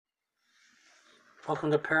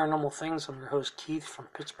Welcome to Paranormal Things. I'm your host Keith from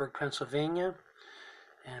Pittsburgh, Pennsylvania.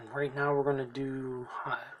 And right now we're going to do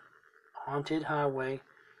Haunted Highway,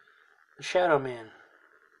 The Shadow Man.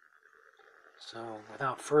 So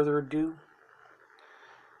without further ado,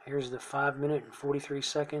 here's the 5-minute and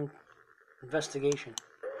 43-second investigation.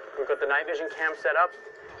 We've got the night vision cam set up.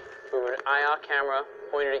 We have an IR camera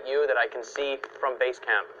pointed at you that I can see from base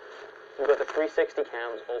camp. We've got the 360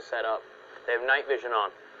 cams all set up. They have night vision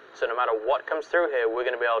on. So no matter what comes through here, we're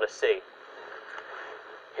going to be able to see.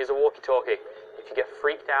 Here's a walkie-talkie. If you get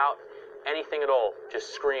freaked out, anything at all,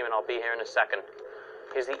 just scream and I'll be here in a second.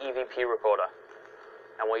 Here's the EVP recorder.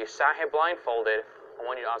 And while you're sat here blindfolded, I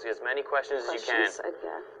want you to ask as many questions as you can.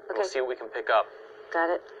 Yeah. Okay. We'll see what we can pick up. Got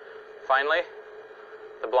it. Finally,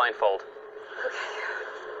 the blindfold. Okay.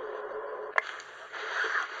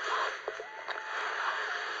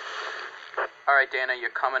 All right, Dana,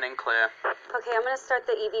 you're coming in clear. Okay, I'm going to start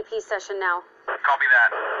the EVP session now. Copy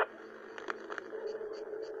that.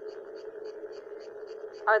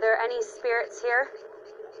 Are there any spirits here?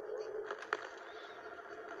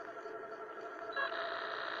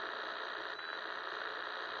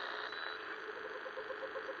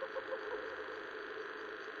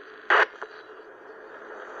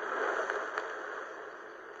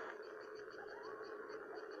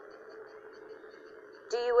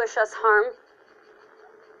 Do you wish us harm?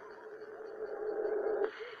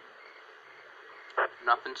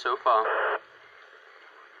 Nothing so far.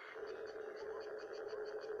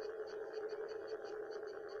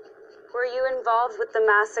 Were you involved with the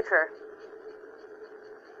massacre?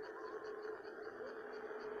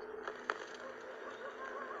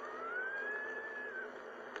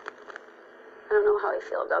 I don't know how I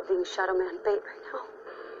feel about being Shadow Man bait right now.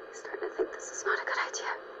 I'm starting to think this is not a good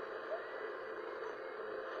idea.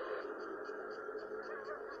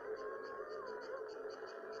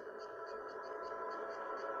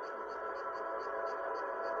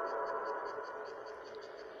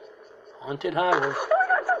 Haunted Highway. Oh my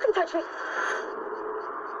god, something touched me!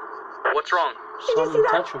 What's wrong? Something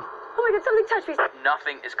touched him. Oh my god, something touched me!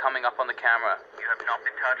 Nothing is coming up on the camera. You have not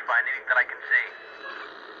been touched by anything that I can see.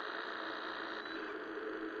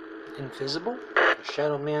 Invisible? The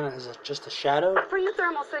Shadow Man is just a shadow? Bring the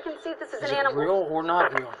thermal so I can see if this is Is an it animal. real or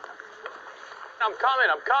not real? I'm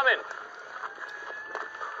coming.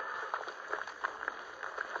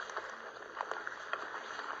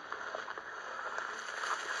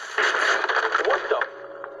 What the?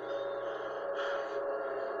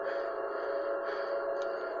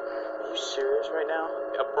 Are you serious right now?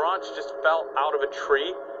 A branch just fell out of a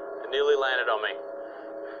tree and nearly landed on me.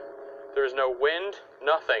 There is no wind,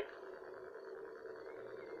 nothing.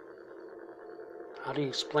 How do you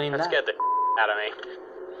explain That that? scared the out of me.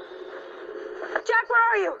 Jack, where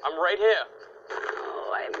are you? I'm right here.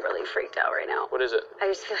 Oh, I'm really freaked out right now. What is it? I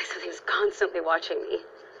just feel like something's constantly watching me.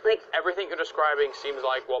 Like, Everything you're describing seems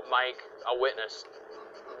like what Mike, a witness,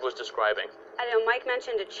 was describing. I don't know, Mike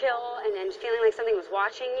mentioned a chill and feeling like something was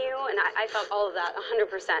watching you, and I felt all of that, 100%.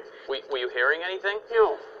 Were you hearing anything?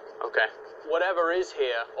 No. Okay. Whatever is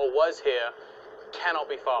here, or was here, cannot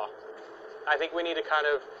be far. I think we need to kind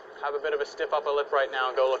of have a bit of a stiff upper lip right now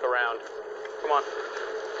and go look around. Come on.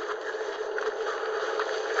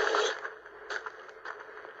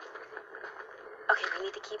 Okay, we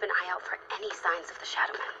need to keep an eye out for any signs of the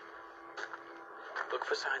Shadow Man. Look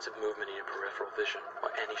for signs of movement in your peripheral vision, or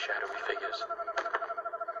any shadowy figures.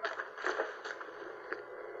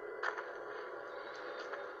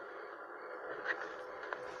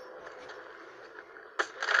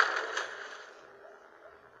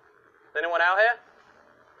 Anyone out here?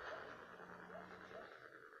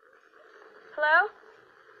 Hello?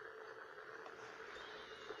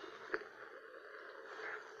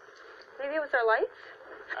 Maybe it was our lights?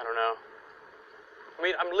 I don't know. I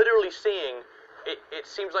mean, I'm literally seeing, it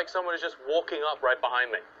seems like someone is just walking up right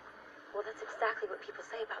behind me. Well, that's exactly what people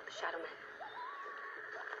say about the Shadow Man.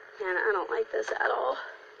 Man, I don't like this at all.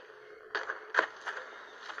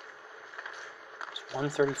 It's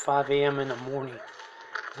 1:35 a.m. in the morning.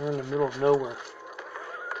 We're in the middle of nowhere.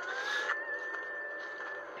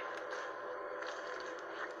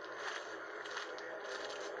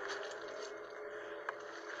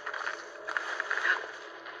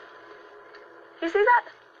 You see that?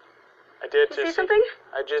 I did You just see something?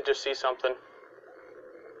 I did just see something.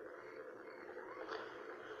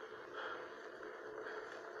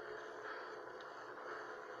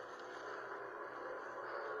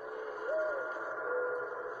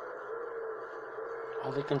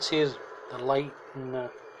 All they can see is the light and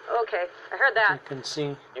Okay, I heard you that. can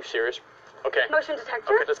see. You serious? Okay. Motion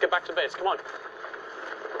detector. Okay, let's get back to base. Come on.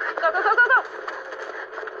 Go, go, go, go, go.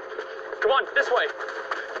 Come Come on, this way.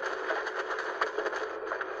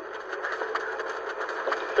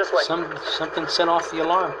 This way. Something set off the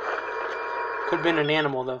alarm. Could have been an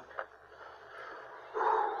animal, though.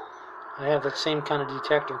 I have that same kind of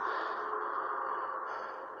detector.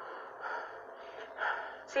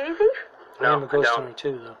 See anything? I am a ghost don't. hunter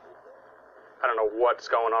too, though. I don't know what's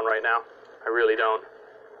going on right now. I really don't.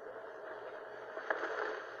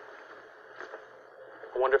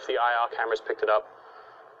 I wonder if the IR cameras picked it up.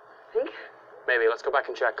 Think? Maybe. Let's go back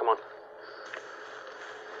and check. Come on.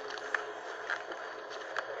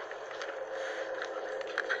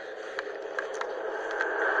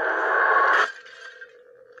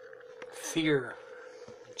 Fear.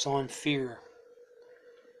 It's on Fear.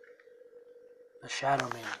 The Shadow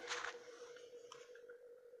Man.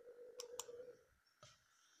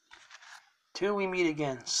 Till we meet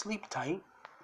again, sleep tight.